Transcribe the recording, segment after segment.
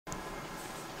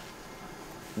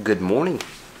Good morning.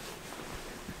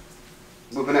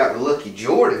 Whipping out the Lucky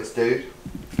Jordans, dude.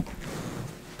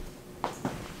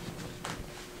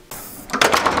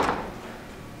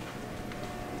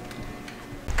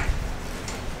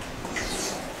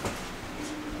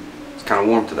 It's kind of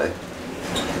warm today.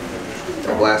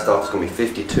 The blast off is going to be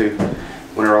 52.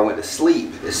 Whenever I went to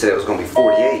sleep, it said it was going to be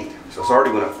 48. So it's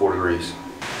already went up 4 degrees.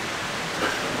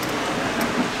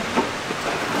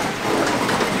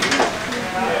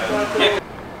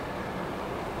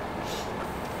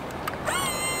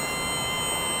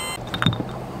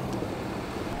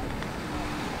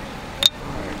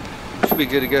 Should be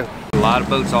good to go. A lot of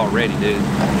boats already, dude.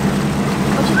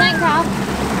 What you think, Kyle?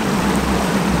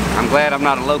 I'm glad I'm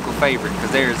not a local favorite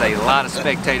because there's a lot of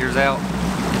spectators out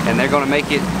and they're going to make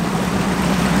it,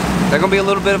 they're going to be a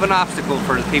little bit of an obstacle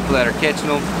for the people that are catching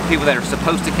them, people that are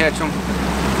supposed to catch them.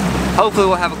 Hopefully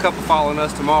we'll have a couple following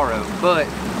us tomorrow, but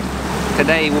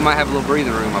today we might have a little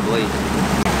breathing room, I believe.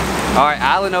 Alright,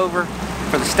 island over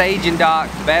for the stage and dock.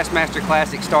 The Bassmaster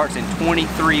Classic starts in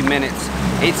 23 minutes.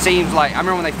 It seems like, I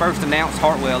remember when they first announced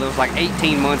Hartwell, it was like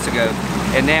 18 months ago,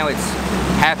 and now it's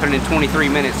happening in 23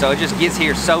 minutes, so it just gets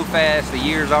here so fast. The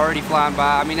year's already flying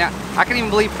by. I mean, I can't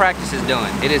even believe practice is done.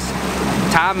 It is,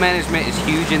 time management is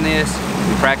huge in this.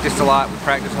 We practiced a lot, we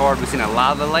practiced hard. We've seen a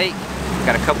lot of the lake. We've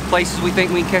got a couple places we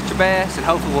think we can catch a bass, and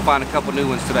hopefully we'll find a couple new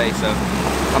ones today, so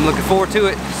I'm looking forward to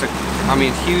it. So, I mean,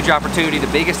 it's a huge opportunity, the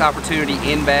biggest opportunity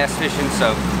in bass fishing,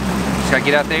 so just gotta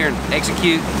get out there and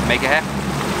execute, make it happen.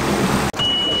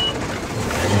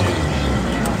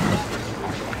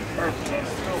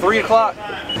 $3 o'clock.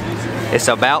 It's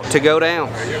about to go down.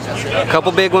 A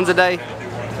couple big ones a day.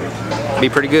 Be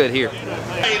pretty good here.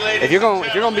 If you're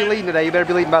gonna be leading today, you better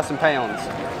be leading by some pounds.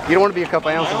 You don't want to be a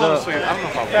couple ounces up.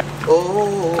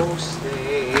 Oh,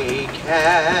 say,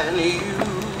 can you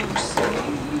see?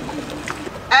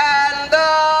 And the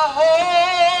home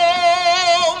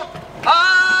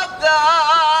of the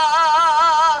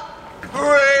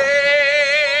brave.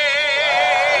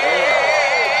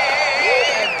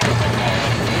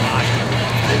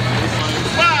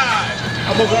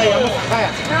 I'm gonna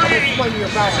pass. I'm gonna explain your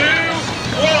back. 2,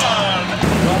 1.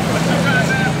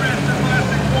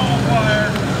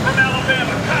 From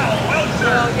Alabama, Welcher.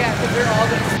 Well, yeah, because they're all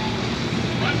the...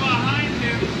 Right behind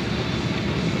him.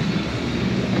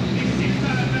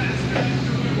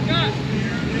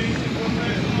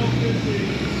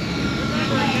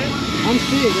 I'm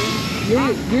seeing it.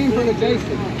 You're in front of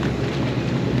Jason.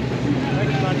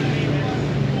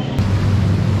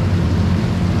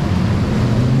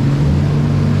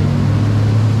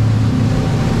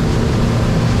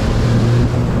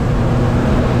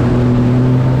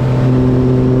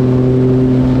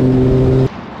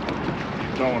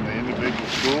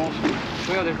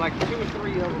 Well, there's like 2 or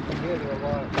 3 of them together a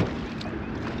lot.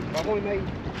 I've only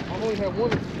had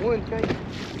one case.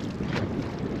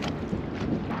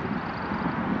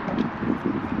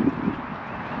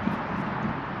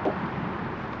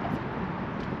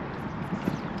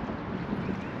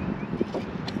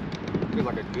 Feels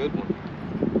like a good one.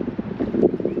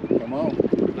 Come on.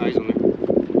 No, he's on there.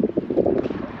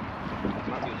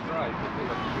 Might be a strike, but it feels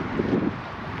like a good one.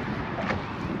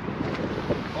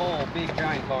 Oh, big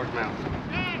giant largemouth.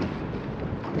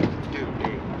 Dude,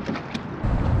 big.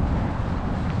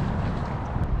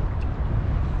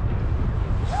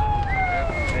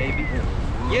 Baby.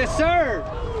 Yes, sir.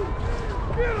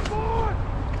 Get him, boy.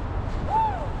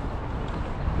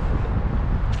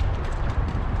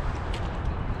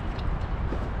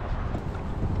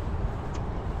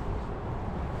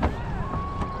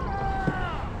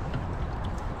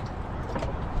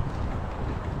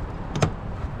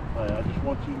 Hey, I just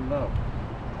want you to know,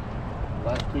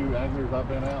 last 2 anglers I've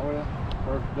been out with,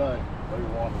 first day, they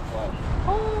won the class.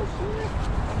 Oh, shit.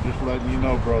 I'm just letting you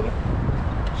know, brother.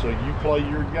 So you play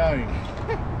your game,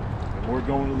 and we're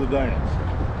going to the dance.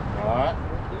 All right?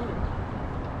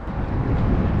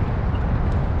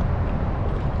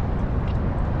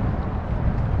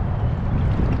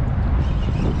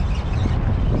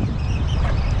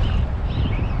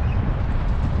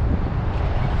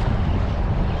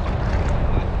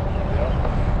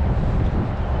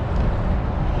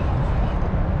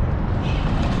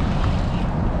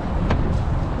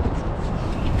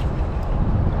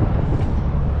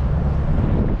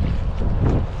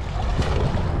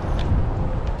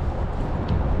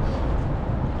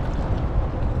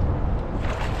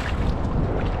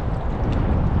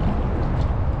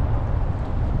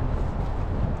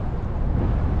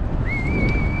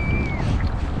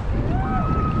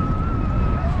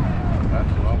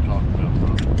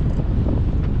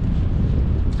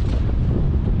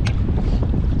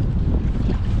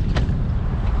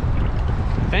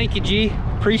 Thank you, G.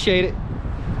 Appreciate it.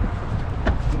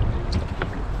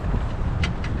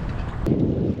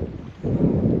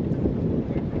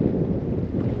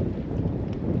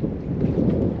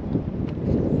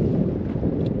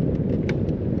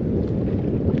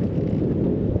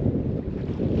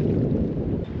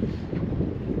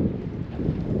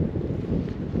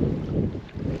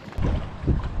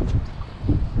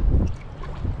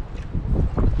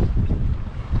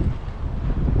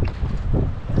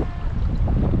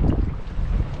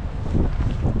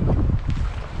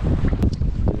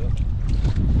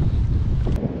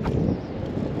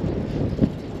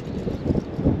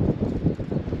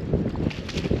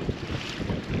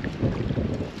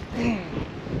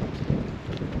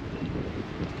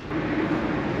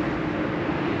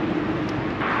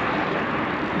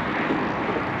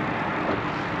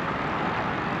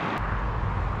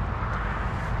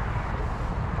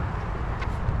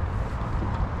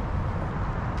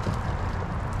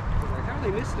 They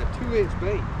missed a 2-inch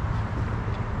bait.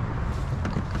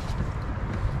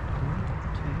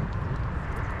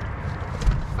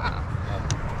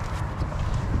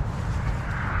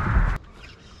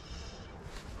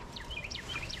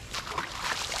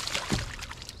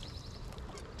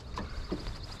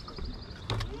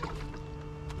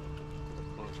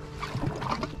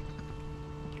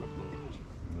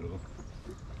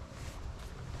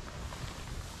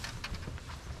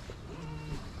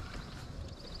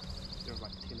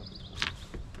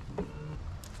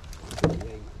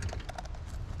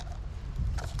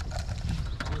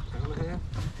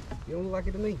 You don't look like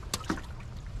it to me.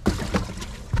 Let's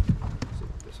see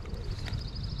what this one is.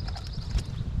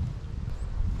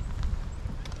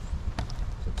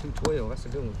 It's a 212. That's a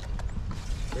good one.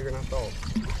 Bigger than I thought.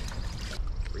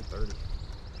 330.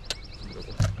 Good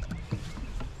one.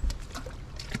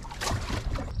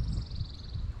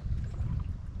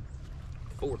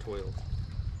 412.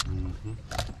 Mm-hmm.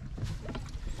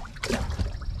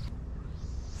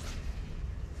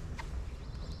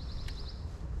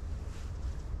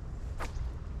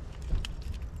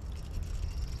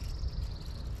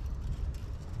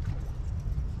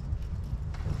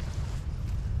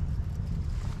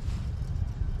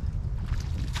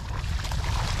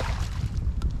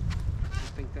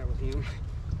 Him,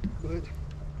 but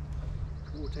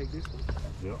we'll take this one.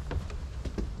 Yep.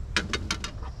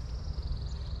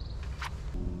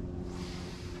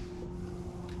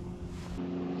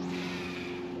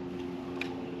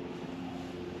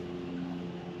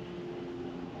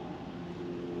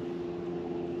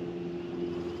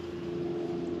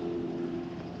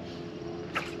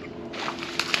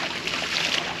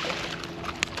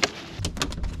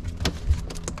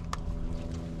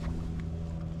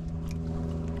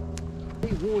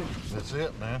 One. That's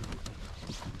it, man.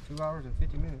 2 hours and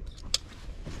 50 minutes.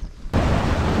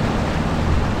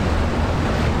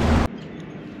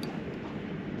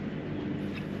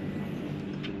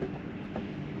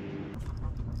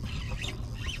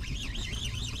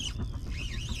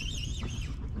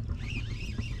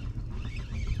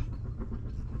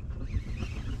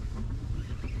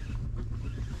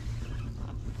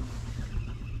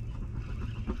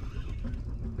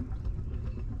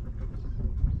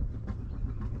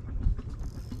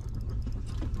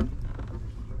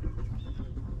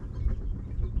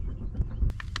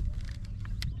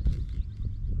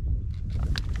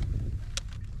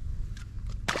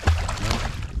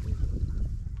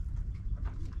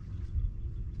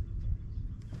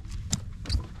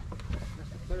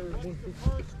 What's the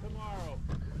purse tomorrow?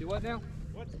 Do what now?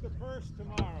 What's the purse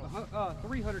tomorrow?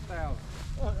 300,000.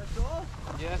 Oh, that's all?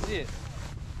 Yeah, that's it.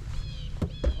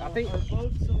 I think. Are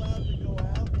boats allowed to go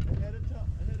out ahead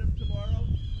of tomorrow?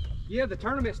 Yeah, the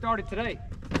tournament started today.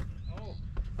 Oh,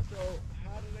 so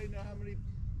how do they know how many?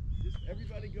 Just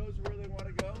everybody goes where they want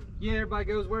to go? Yeah, everybody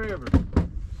goes wherever. Good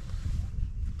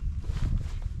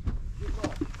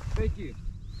luck. Thank you.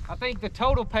 I think the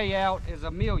total payout is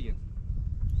 $1 million.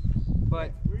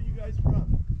 But where are you guys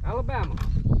from? Alabama.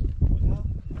 Well,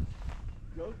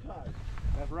 go Tide.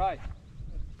 That's right.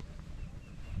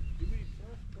 You mean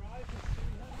first prize is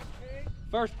 300K?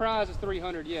 First prize is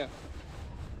 300, yeah.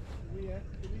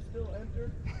 Can we still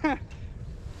enter?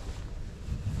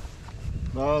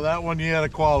 No, that one you had to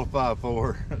qualify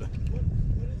for. What is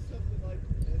something like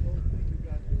that old thing you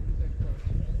got there? What does that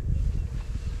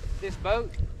cost? This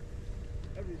boat,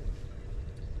 Everything.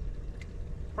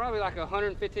 probably like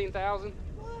 115,000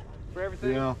 for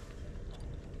everything. Yeah.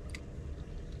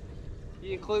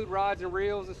 You include rods and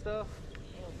reels and stuff.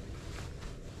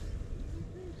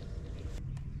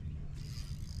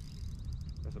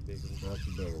 That's a big one. That's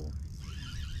a big one.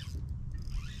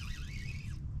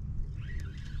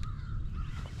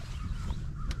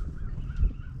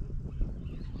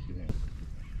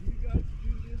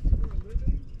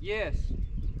 Yes.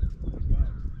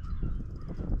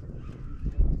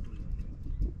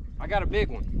 I got a big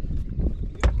one.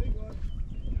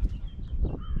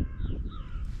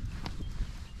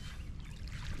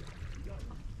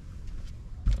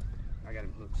 I got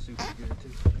him look super good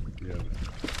too. Yeah.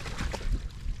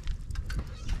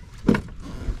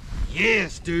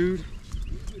 Yes, dude.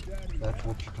 That's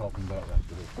what you're talking about right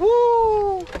there.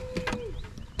 Woo!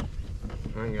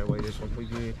 I ain't gotta weigh this one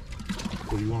pretty good.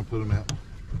 Where do you want to put them at?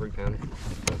 3 pounder.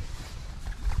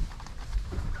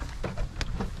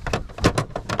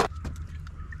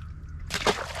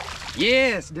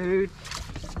 Yes, dude.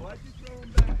 Why'd you throw them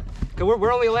back? Cause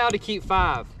we're only allowed to keep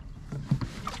 5.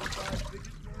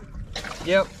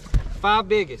 Yep, 5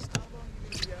 biggest.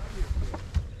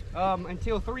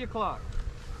 Until 3 o'clock.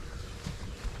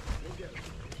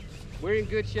 We're in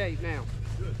good shape now.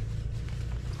 Good.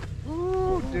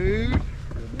 Ooh, dude.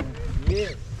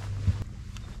 Yes.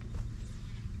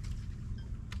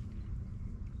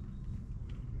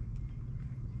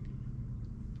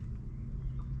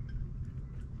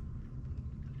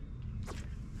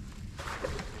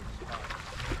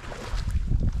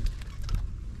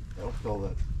 I'll throw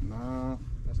that. Nah.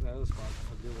 That's the other spot.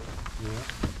 A good one. Yeah.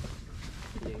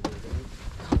 Yeah, dude.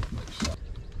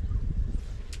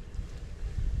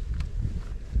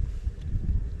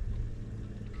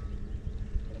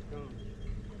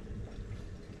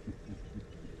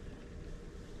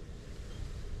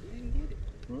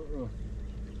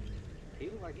 He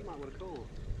looked like he might would have called.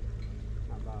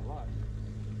 Not by a lot.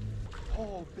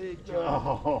 Oh, big John.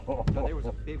 Oh. But there was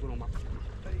a big one on my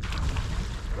face.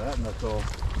 That and that's all.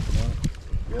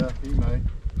 Yeah, he may.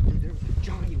 Dude, there was a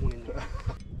giant one in there.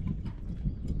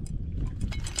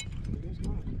 There's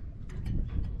mine.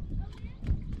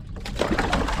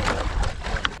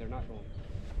 They're not going to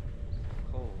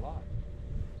call a lot.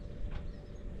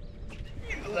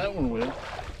 That one will.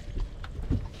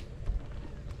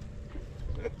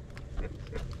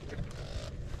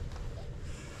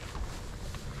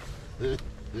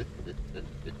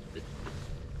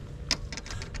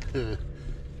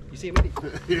 You see him, Eddie?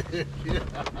 Yeah,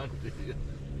 I did.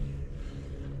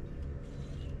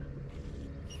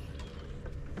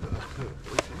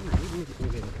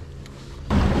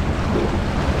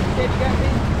 Dad, you got me?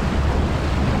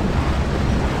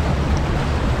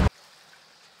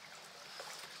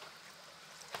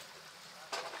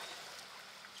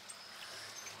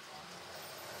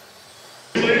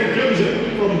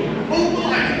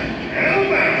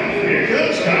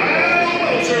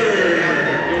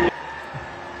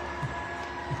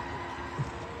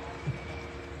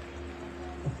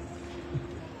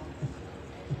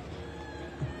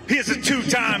 He is a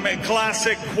 2-time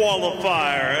classic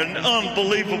qualifier, an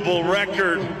unbelievable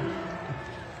record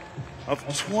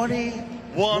of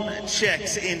 21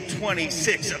 checks in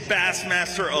 26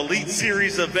 Bassmaster Elite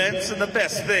Series events. And the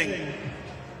best thing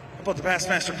about the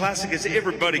Bassmaster Classic is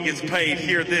everybody gets paid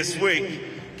here this week.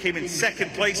 Came in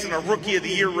 2nd place in a Rookie of the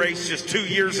Year race just 2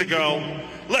 years ago.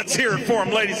 Let's hear it for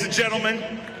him, ladies and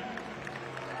gentlemen.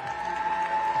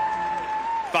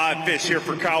 5 fish here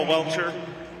for Kyle Welcher,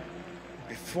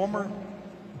 a former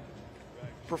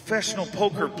professional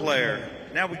poker player.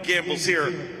 Now he gambles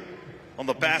here on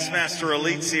the Bassmaster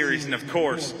Elite Series, and of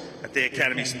course at the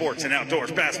Academy Sports and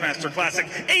Outdoors Bassmaster Classic.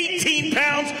 18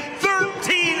 pounds,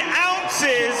 13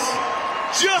 ounces,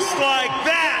 just like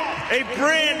that. A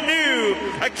brand new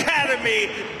Academy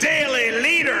Daily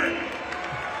Leader.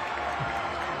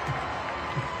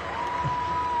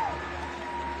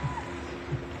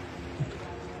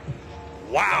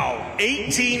 Wow,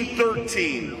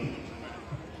 18-13.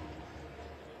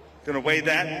 Gonna weigh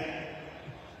that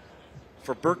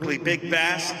for Berkeley Big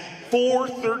Bass.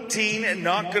 413, and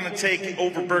not gonna take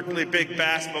over Berkeley Big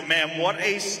Bass, but man, what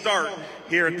a start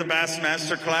here at the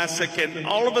Bassmaster Classic. And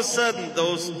all of a sudden,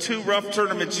 those 2 rough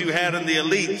tournaments you had in the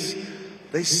elites,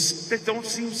 they don't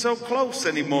seem so close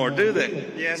anymore, do they?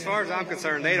 Yeah, as far as I'm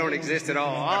concerned, they don't exist at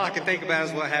all. All I can think about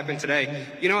is what happened today.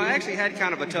 You know, I actually had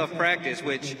kind of a tough practice,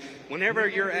 which whenever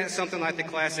you're at something like the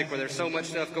Classic where there's so much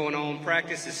stuff going on,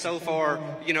 practice is so far,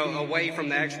 you know, away from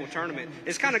the actual tournament.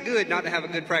 It's kind of good not to have a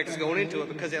good practice going into it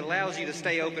because it allows you to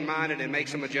stay open-minded and make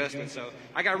some adjustments. So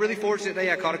I got really fortunate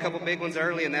today. I caught a couple big ones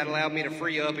early, and that allowed me to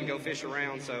free up and go fish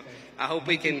around. So I hope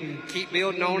we can keep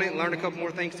building on it and learn a couple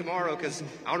more things tomorrow because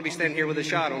I want to be standing here with a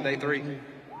shot on day 3.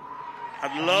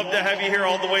 I'd love to have you here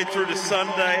all the way through to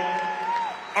Sunday.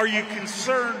 Are you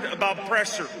concerned about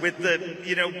pressure with the,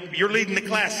 you know, you're leading the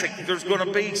classic. There's going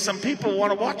to be some people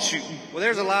want to watch you. Well,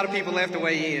 there's a lot of people left to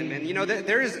weigh in, and you know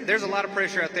there's a lot of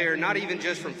pressure out there. Not even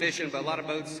just from fishing, but a lot of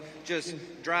boats just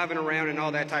driving around and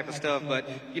all that type of stuff. But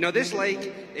you know, this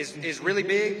lake is really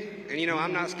big, and you know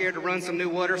I'm not scared to run some new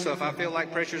water. So if I feel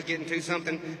like pressure's getting to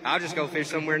something, I'll just go fish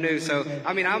somewhere new. So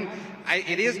I mean,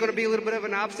 it is going to be a little bit of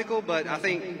an obstacle, but I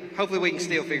think hopefully we can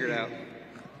still figure it out.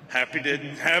 Happy to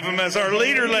have him as our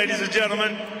leader, ladies and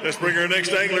gentlemen. Let's bring our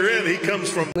next angler in. He comes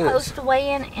from... Post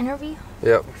weigh-in interview?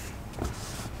 Yep.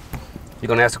 You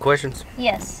gonna ask the questions?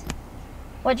 Yes.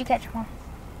 What'd you catch them on?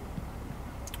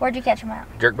 Where'd you catch them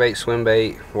at? Jerkbait, swim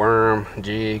bait, worm,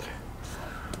 jig.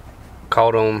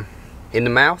 Caught them in the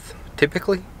mouth,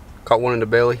 typically. Caught one in the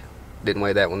belly. Didn't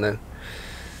weigh that one though.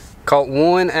 Caught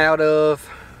one out of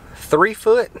 3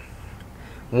 foot,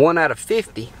 one out of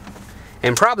 50.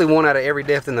 And probably one out of every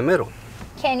depth in the middle.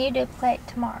 Can you duplicate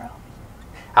tomorrow?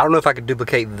 I don't know if I could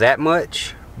duplicate that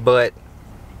much, but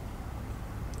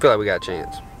I feel like we got a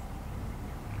chance.